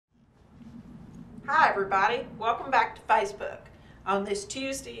Hi everybody, welcome back to Facebook on this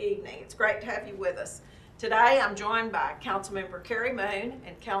Tuesday evening. It's great to have you with us. Today I'm joined by Councilmember Carrie Moon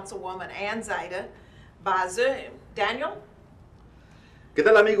and Councilwoman Ann Zeta by Zoom. Daniel? ¿Qué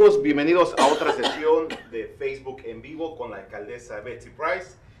tal amigos? Bienvenidos a otra sesión de Facebook en vivo con la alcaldesa Betsy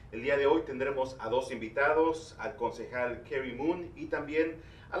Price. El día de hoy tendremos a dos invitados, al concejal Carrie Moon y también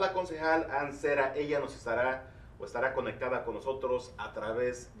a la concejal Ann Zeta. Ella nos estará conectada con nosotros a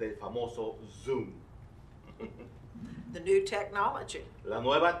través del famoso Zoom. The new technology. La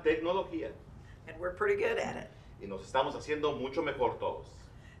nueva tecnología. And we're pretty good at it. Y nos estamos haciendo mucho mejor todos.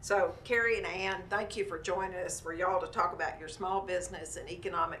 So Carrie and Ann, thank you for joining us for y'all to talk about your Small Business and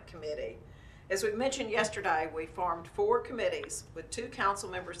Economic Committee. As we mentioned yesterday, we formed 4 committees with 2 council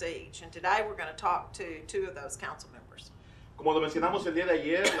members each, and today we're going to talk to 2 of those council members. Como lo mencionamos el día de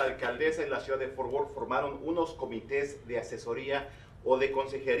ayer, la alcaldesa y la ciudad de Fort Worth formaron unos comités de asesoría o de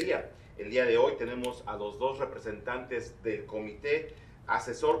consejería. El día de hoy tenemos a los 2 representantes del comité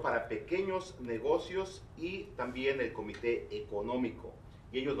asesor para pequeños negocios y también el comité económico.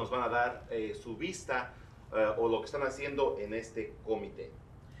 Y ellos nos van a dar su vista o lo que están haciendo en este comité.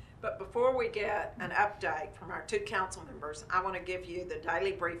 But before we get an update from our 2 council members, I want to give you the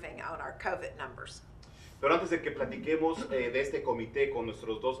daily briefing on our COVID numbers. Pero antes de que platiquemos de este comité con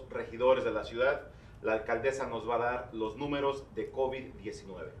nuestros 2 regidores de la ciudad, la alcaldesa nos va a dar los números de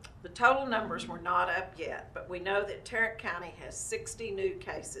COVID-19. The total numbers were not up yet, but we know that Tarrant County has 60 new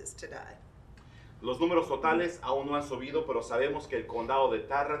cases today. Los números totales aún no han subido, pero sabemos que el condado de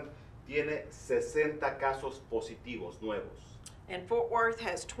Tarrant tiene 60 casos positivos nuevos. And Fort Worth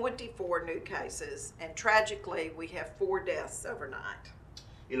has 24 new cases, and tragically, we have 4 deaths overnight.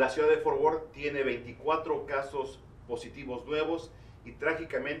 Y la ciudad de Fort Worth tiene 24 casos positivos nuevos y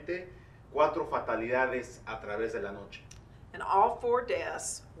trágicamente 4 fatalidades a través de la noche. And all 4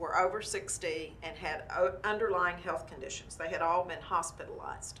 deaths were over 60 and had underlying health conditions. They had all been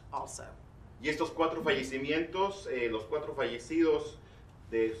hospitalized also. Y estos 4 fallecimientos, los 4 fallecidos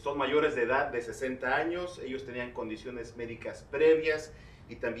son mayores de edad de 60 años, ellos tenían condiciones médicas previas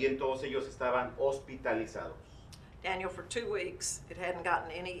y también todos ellos estaban hospitalizados. Daniel, for 2 weeks, it hadn't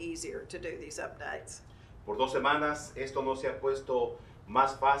gotten any easier to do these updates. Por 2 semanas esto no se ha puesto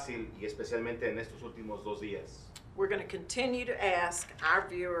más fácil y especialmente en estos últimos 2 días. We're going to continue to ask our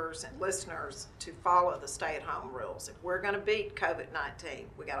viewers and listeners to follow the stay-at-home rules. If we're going to beat COVID-19,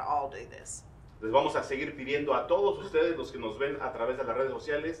 we got to all do this. Les vamos a seguir pidiendo a todos ustedes, los que nos ven a través de las redes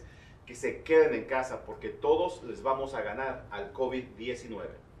sociales, que se queden en casa porque todos les vamos a ganar al COVID-19.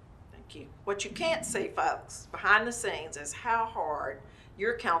 Thank you. What you can't see, folks, behind the scenes is how hard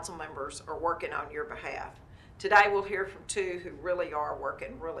your council members are working on your behalf. Today we'll hear from 2 who really are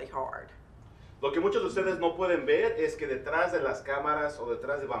working really hard. Lo que muchos de ustedes no pueden ver es que detrás de las cámaras o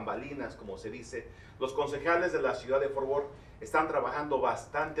detrás de bambalinas, como se dice, los concejales de la ciudad de Fort Worth están trabajando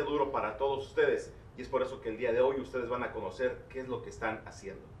bastante duro para todos ustedes y es por eso que el día de hoy ustedes van a conocer qué es lo que están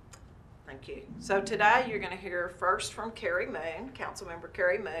haciendo. Thank you. So today you're going to hear first from Carrie Moon, Councilmember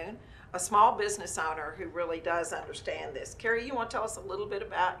Carrie Moon, a small business owner who really does understand this. Carrie, you want to tell us a little bit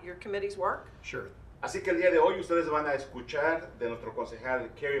about your committee's work? Sure. Así que el día de hoy ustedes van a escuchar de nuestro concejal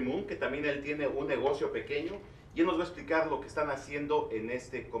Carrie Moon, que también él tiene un negocio pequeño y él nos va a explicar lo que están haciendo en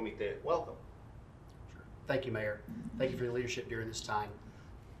este comité. Welcome. Sure. Thank you, Mayor. Thank you for your leadership during this time.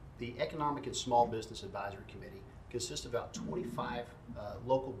 The Economic and Small Business Advisory Committee consists of about 25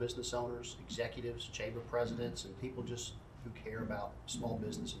 local business owners, executives, chamber presidents, and people just who care about small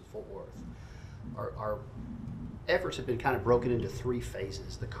business in Fort Worth. Our efforts have been kind of broken into 3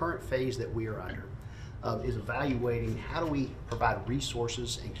 phases. The current phase that we are under is evaluating how do we provide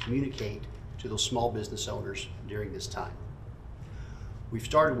resources and communicate to those small business owners during this time. We've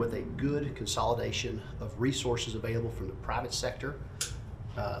started with a good consolidation of resources available from the private sector,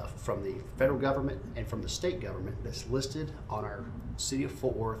 from the federal government, and from the state government that's listed on our City of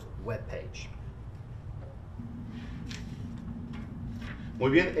Fort Worth webpage. Muy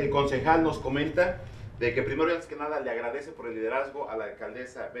bien, el concejal nos comenta de que primero y antes que nada le agradece por el liderazgo a la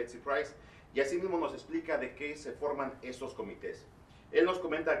alcaldesa Betsy Price y asimismo nos explica de qué se forman estos comités. Él nos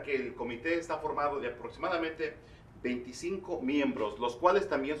comenta que el comité está formado de aproximadamente 25 miembros, los cuales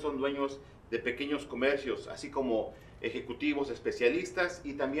también son dueños de pequeños comercios, así como ejecutivos especialistas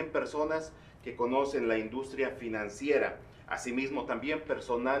y también personas que conocen la industria financiera, asimismo también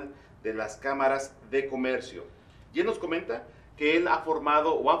personal de las cámaras de comercio. Y él nos comenta que él ha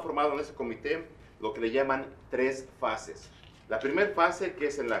formado o han formado en ese comité lo que le llaman 3 fases. La primera fase, que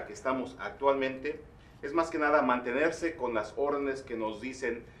es en la que estamos actualmente, es más que nada mantenerse con las órdenes que nos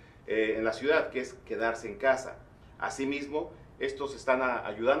dicen en la ciudad, que es quedarse en casa. Asimismo, Estos están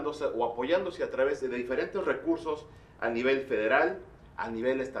ayudándose o apoyándose a través de diferentes recursos a nivel federal, a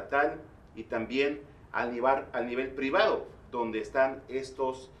nivel estatal y también al nivel privado, donde están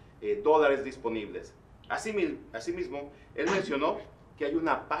estos dólares disponibles. Asimismo, él mencionó que hay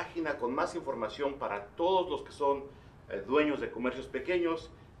una página con más información para todos los que son dueños de comercios pequeños,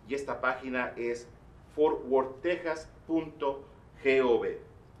 y esta página es fortworthtexas.gov.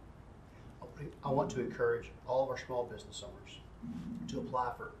 I want to encourage all of our small business owners to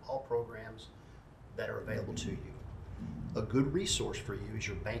apply for all programs that are available to you. A good resource for you is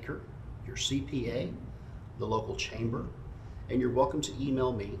your banker, your CPA, the local chamber, and you're welcome to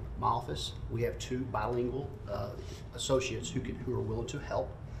email me, my office. We have 2 bilingual associates who are willing to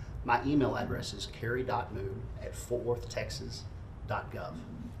help. My email address is carrie.moon@fortworthtexas.gov.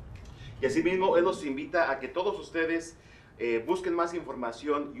 Y asimismo, él los invita a que todos ustedes busquen más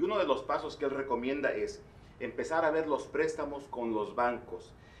información, y uno de los pasos que él recomienda es empezar a ver los préstamos con los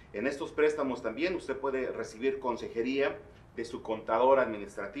bancos. En estos préstamos también usted puede recibir consejería de su contador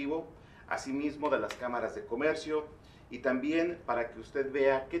administrativo, asimismo de las cámaras de comercio, y también para que usted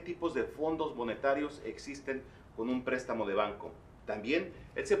vea qué tipos de fondos monetarios existen con un préstamo de banco. También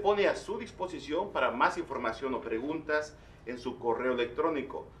él se pone a su disposición para más información o preguntas en su correo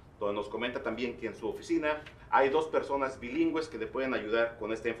electrónico, donde nos comenta también que en su oficina hay 2 personas bilingües que le pueden ayudar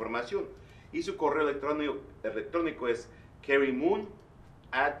con esta información. Y su correo electrónico es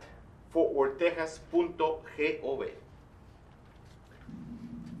carriemoon@fortworthtexas.gov.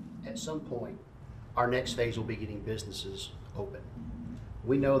 At some point, our next phase will be getting businesses open.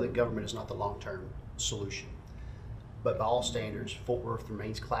 We know that government is not the long-term solution, but by all standards, Fort Worth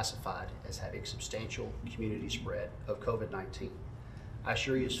remains classified as having substantial community spread of COVID-19. I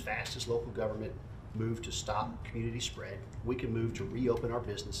assure you, as fast as local government move to stop community spread, we can move to reopen our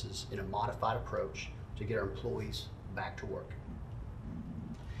businesses in a modified approach to get our employees back to work.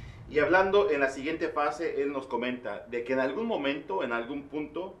 Y hablando en la siguiente fase, él nos comenta de que en algún momento, en algún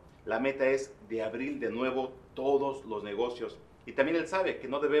punto, la meta es de abrir de nuevo todos los negocios. Y también él sabe que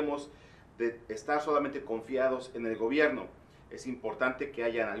no debemos de estar solamente confiados en el gobierno. Es importante que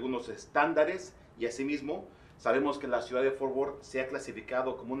hayan algunos estándares, y asimismo sabemos que la ciudad de Fort Worth se ha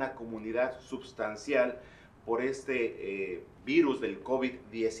clasificado como una comunidad substancial por este virus del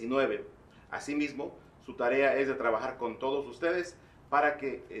COVID-19. Asimismo, su tarea es de trabajar con todos ustedes para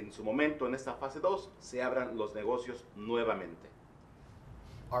que en su momento, en esta fase 2, se abran los negocios nuevamente.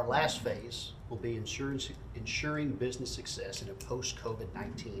 Our last phase will be ensuring business success in a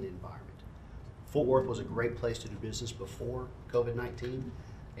post-COVID-19 environment. Fort Worth was a great place to do business before COVID-19,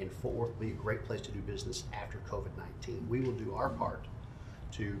 and Fort Worth will be a great place to do business after COVID-19. We will do our part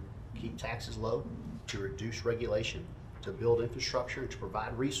to keep taxes low, to reduce regulation, to build infrastructure, and to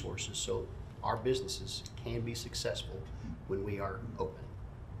provide resources so our businesses can be successful when we are open.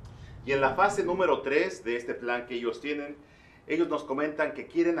 Y en la fase número 3 de este plan que ellos tienen, ellos nos comentan que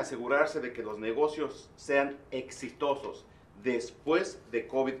quieren asegurarse de que los negocios sean exitosos después de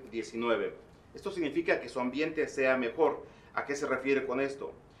COVID-19. Esto significa que su ambiente sea mejor. ¿A qué se refiere con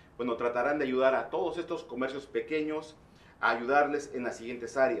esto? Bueno, tratarán de ayudar a todos estos comercios pequeños, a ayudarles en las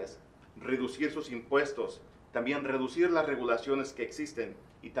siguientes áreas: reducir sus impuestos, también reducir las regulaciones que existen,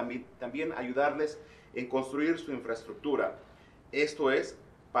 y también ayudarles en construir su infraestructura. Esto es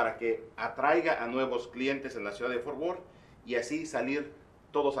para que atraiga a nuevos clientes en la ciudad de Fort Worth y así salir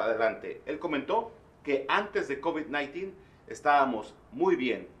todos adelante. Él comentó que antes de COVID-19 estábamos muy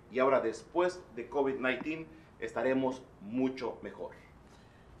bien, y ahora después de COVID-19 estaremos mucho mejor.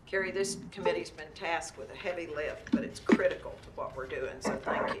 Carrie, this committee's been tasked with a heavy lift, but it's critical to what we're doing, so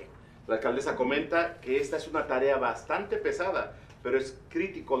thank you. La alcaldesa comenta que esta es una tarea bastante pesada, pero es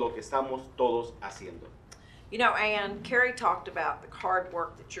crítico lo que estamos todos haciendo. You know, Ann, Carrie talked about the hard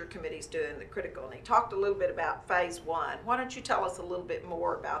work that your committee's doing, the critical, and he talked a little bit about phase 1. Why don't you tell us a little bit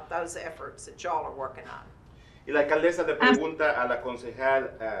more about those efforts that y'all are working on? Y la alcaldesa le pregunta a la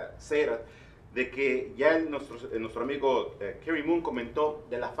concejal Sarah de que ya nuestro amigo Carrie Moon comentó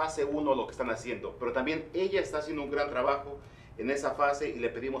de la fase 1 lo que están haciendo, pero también ella está haciendo un gran trabajo en esa fase, y le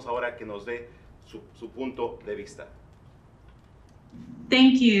pedimos ahora que nos dé su punto de vista.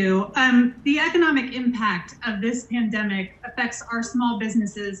 Thank you. The economic impact of this pandemic affects our small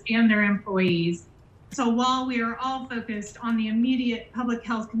businesses and their employees. So while we are all focused on the immediate public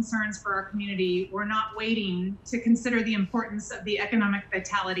health concerns for our community, we're not waiting to consider the importance of the economic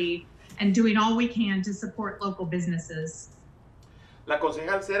vitality and doing all we can to support local businesses. La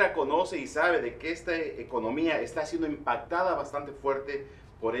concejal Sarah conoce y sabe de que esta economía está siendo impactada bastante fuerte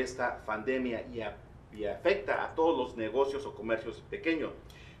por esta pandemia y afecta a todos los negocios o comercios pequeños.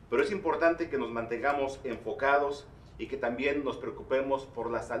 Pero es importante que nos mantengamos enfocados y que también nos preocupemos por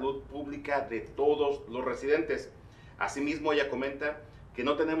la salud pública de todos los residentes. Asimismo, ella comenta que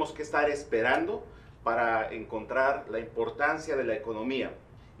no tenemos que estar esperando para encontrar la importancia de la economía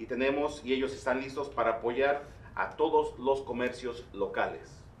y ellos están listos para apoyar a todos los comercios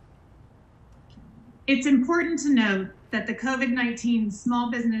locales. It's important to note that the COVID-19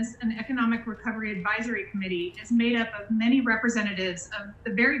 Small Business and Economic Recovery Advisory Committee is made up of many representatives of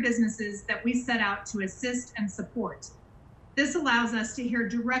the very businesses that we set out to assist and support. This allows us to hear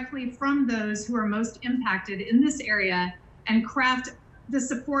directly from those who are most impacted in this area and craft the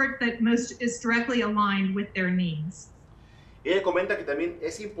support that most is directly aligned with their needs. Ella comenta que también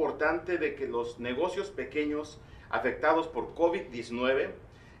es importante de que los negocios pequeños afectados por COVID-19,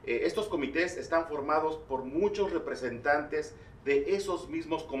 estos comités están formados por muchos representantes de esos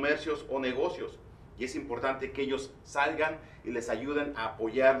mismos comercios o negocios y es importante que ellos salgan y les ayuden a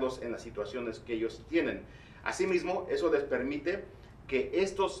apoyarlos en las situaciones que ellos tienen. Asimismo, eso les permite que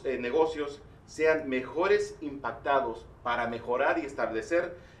estos negocios sean mejores impactados para mejorar y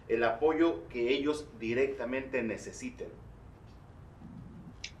establecer el apoyo que ellos directamente necesiten.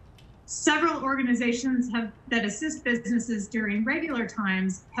 Several organizations that assist businesses during regular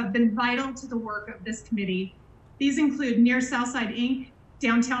times have been vital to the work of this committee. These include Near Southside Inc.,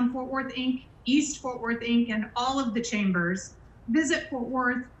 Downtown Fort Worth Inc., East Fort Worth Inc., and all of the chambers. Visit Fort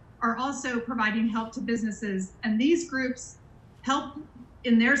Worth are also providing help to businesses, and these groups help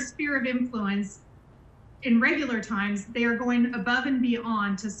in their sphere of influence. In regular times, they are going above and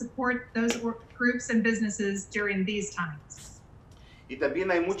beyond to support those groups and businesses during these times. Y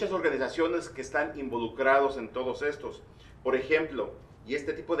también hay muchas organizaciones que están involucrados en todos estos. Por ejemplo, y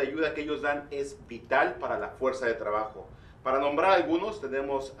este tipo de ayuda que ellos dan es vital para la fuerza de trabajo. Para nombrar algunos,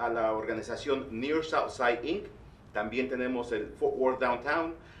 tenemos a la organización Near Southside Inc., también tenemos el Fort Worth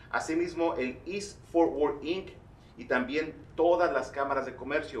Downtown, asimismo el East Fort Worth Inc., y también todas las cámaras de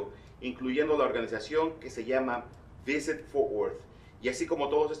comercio, incluyendo la organización que se llama Visit Fort Worth. Y así como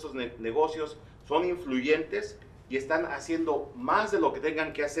todos estos negocios son influyentes y están haciendo más de lo que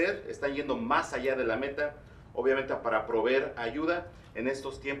tengan que hacer, están yendo más allá de la meta, obviamente para proveer ayuda en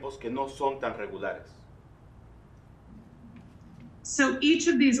estos tiempos que no son tan regulares. So each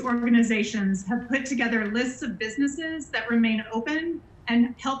of these organizations have put together lists of businesses that remain open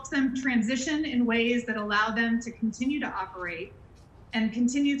and helped them transition in ways that allow them to continue to operate and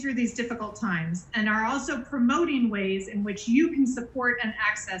continue through these difficult times, and are also promoting ways in which you can support and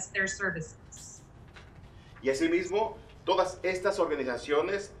access their services. Y asimismo, todas estas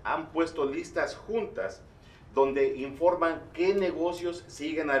organizaciones han puesto listas juntas donde informan qué negocios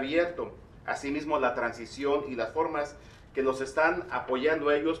siguen abiertos, asimismo la transición y las formas que los están apoyando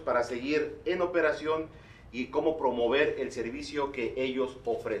a ellos para seguir en operación y cómo promover el servicio que ellos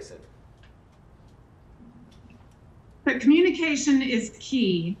ofrecen. But communication is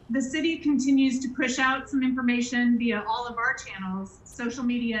key. The city continues to push out some information via all of our channels, social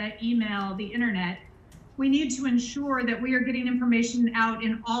media, email, the internet. We need to ensure that we are getting information out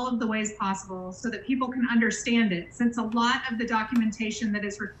in all of the ways possible so that people can understand it, since a lot of the documentation that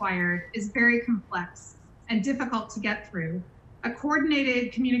is required is very complex and difficult to get through. A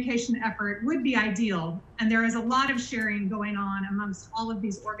coordinated communication effort would be ideal, and there is a lot of sharing going on amongst all of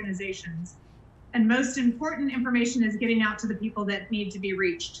these organizations. And most important information is getting out to the people that need to be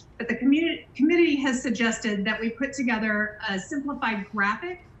reached. But the committee has suggested that we put together a simplified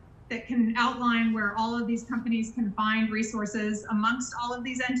graphic that can outline where all of these companies can find resources amongst all of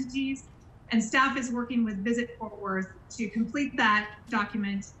these entities. And staff is working with Visit Fort Worth to complete that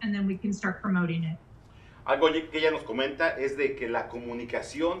document, and then we can start promoting it. Algo que ella nos comenta es de que la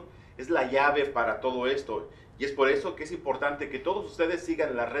comunicación es la llave para todo esto. Y es por eso que es importante que todos ustedes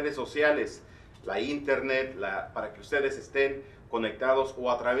sigan las redes sociales, la internet, para que ustedes estén conectados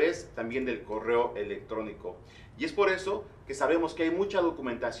o a través también del correo electrónico. Y es por eso que sabemos que hay mucha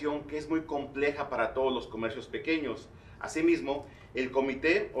documentación que es muy compleja para todos los comercios pequeños. Asimismo, el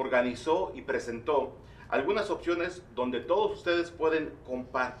comité organizó y presentó algunas opciones donde todos ustedes pueden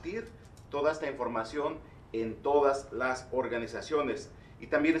compartir toda esta información en todas las organizaciones. Y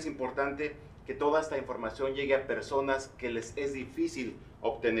también es importante que toda esta información llegue a personas que les es difícil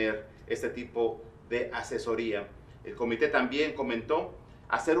obtener este tipo de asesoría. El comité también comentó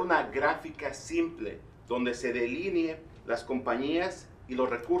hacer una gráfica simple donde se delinee las compañías y los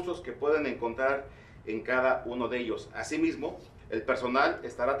recursos que pueden encontrar en cada uno de ellos. Asimismo, el personal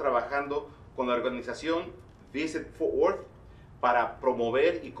estará trabajando con la organización Visit Fort Worth para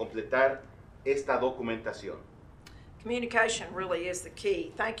promover y completar esta documentación. Communication really is the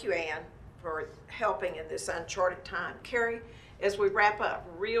key. Thank you, Ann, for helping in this uncharted time. Carrie, as we wrap up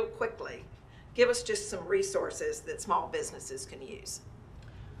real quickly, Give us just some resources that small businesses can use.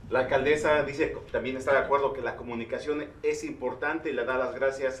 La alcaldesa dice, también está de acuerdo que la comunicación es importante y le da las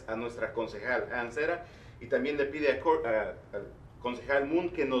gracias a nuestra concejal Ancera y también le pide al concejal Moon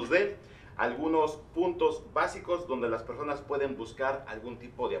que nos dé algunos puntos básicos donde las personas pueden buscar algún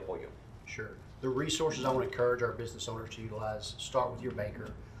tipo de apoyo. Sure. The resources I want to encourage our business owners to utilize start with your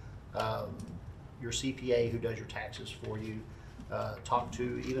banker, your CPA who does your taxes for you. Talk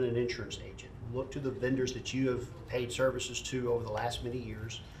to even an insurance agent. Look to the vendors that you have paid services to over the last many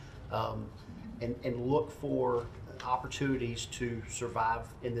years, and look for opportunities to survive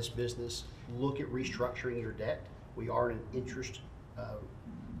in this business. Look at restructuring your debt. We are in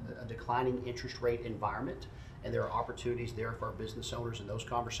a declining interest rate environment, and there are opportunities there for our business owners, and those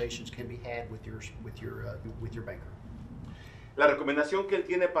conversations can be had with your banker. La recomendación que él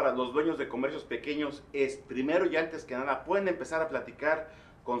tiene para los dueños de comercios pequeños es, primero y antes que nada, pueden empezar a platicar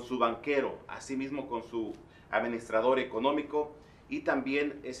con su banquero, asimismo con su administrador económico y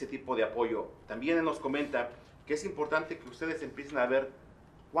también ese tipo de apoyo. También él nos comenta que es importante que ustedes empiecen a ver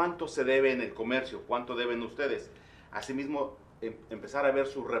cuánto se debe en el comercio, cuánto deben ustedes. Asimismo, empezar a ver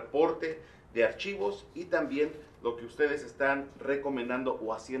su reporte de archivos y también lo que ustedes están recomendando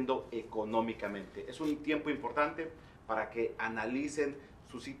o haciendo económicamente. Es un tiempo importante para que analicen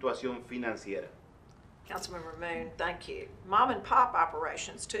su situación financiera. Councilmember Moon, thank you. Mom and pop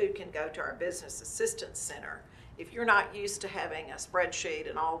operations too can go to our Business Assistance Center. If you're not used to having a spreadsheet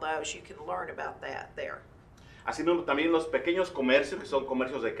and all those, you can learn about that there. Asimismo, también los pequeños comercios, que son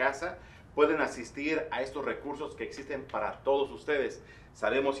comercios de casa, pueden asistir a estos recursos que existen para todos ustedes.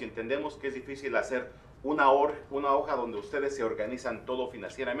 Sabemos y entendemos que es difícil hacer una hoja donde ustedes se organizan todo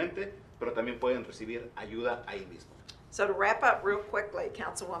financieramente, pero también pueden recibir ayuda ahí mismo. So to wrap up real quickly,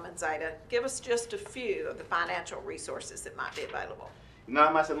 Councilwoman Zeta, give us just a few of the financial resources that might be available. Nada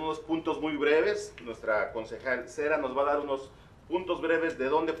más en unos puntos muy breves, nuestra concejal Cera nos va a dar unos puntos breves de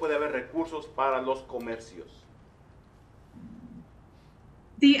dónde puede haber recursos para los comercios.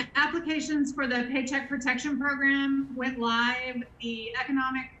 The applications for the Paycheck Protection Program went live. The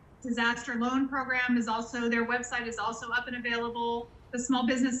Economic Disaster Loan Program is also, their website is also up and available. The Small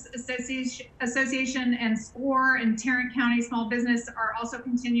Business Association and SCORE and Tarrant County Small Business are also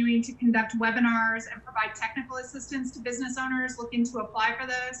continuing to conduct webinars and provide technical assistance to business owners looking to apply for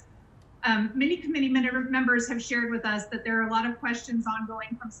those. Many committee members have shared with us that there are a lot of questions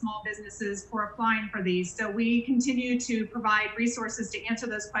ongoing from small businesses for applying for these. So we continue to provide resources to answer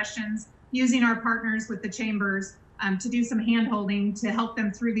those questions using our partners with the chambers to do some hand-holding to help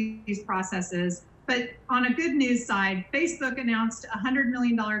them through these processes. But on a good news side, Facebook announced a $100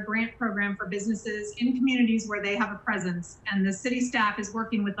 million grant program for businesses in communities where they have a presence. And the city staff is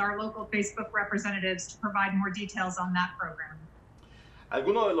working with our local Facebook representatives to provide more details on that program.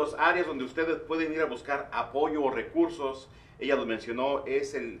 Algunos de los áreas donde ustedes pueden ir a buscar apoyo o recursos, ella lo mencionó,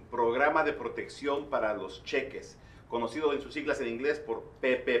 es el Programa de Protección para los Cheques, conocido en sus siglas en inglés por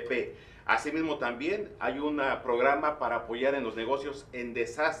PPP. Asimismo también hay un programa para apoyar en los negocios en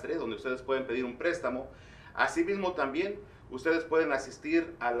desastre, donde ustedes pueden pedir un préstamo. Asimismo también ustedes pueden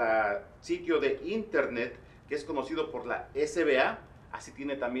asistir al sitio de internet que es conocido por la SBA, así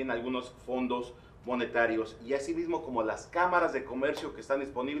tiene también algunos fondos monetarios y asimismo como las cámaras de comercio que están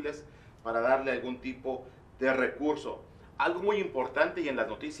disponibles para darle algún tipo de recurso. Algo muy importante y en las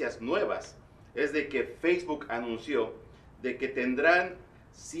noticias nuevas es de que Facebook anunció de que tendrán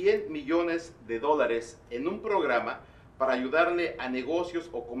 $100 millones en un programa para ayudarle a negocios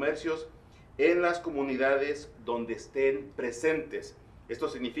o comercios en las comunidades donde estén presentes. Esto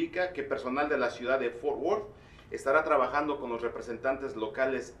significa que personal de la ciudad de Fort Worth estará trabajando con los representantes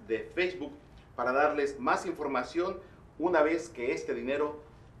locales de Facebook para darles más información una vez que este dinero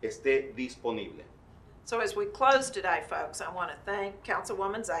esté disponible. So as we close today, folks, I want to thank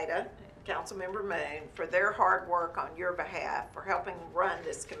Councilwoman Zeta and Councilmember Moon for their hard work on your behalf for helping run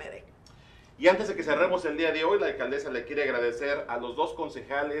this committee. Y antes de que cerremos el día de hoy, la alcaldesa le quiere agradecer a los dos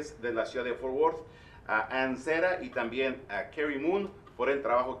concejales de la ciudad de Fort Worth, a Ann Cera y también a Carrie Moon, por el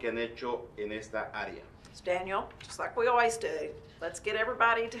trabajo que han hecho en esta área. So Daniel, just like we always do, let's get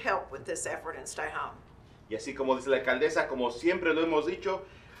everybody to help with this effort and stay home. Y así como dice la alcaldesa, como siempre lo hemos dicho,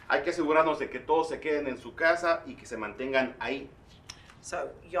 hay que asegurarnos de que todos se queden en su casa y que se mantengan ahí.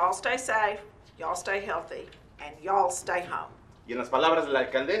 So y'all stay safe, y'all stay healthy, and y'all stay home. Y en las palabras de la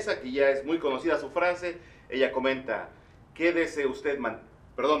alcaldesa, que ya es muy conocida su frase, ella comenta, quédese usted,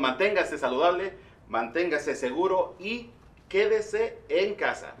 manténgase saludable, manténgase seguro y quédese en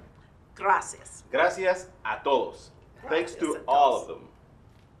casa. Gracias. Gracias a todos. Thanks to Gracias a all todos. of them.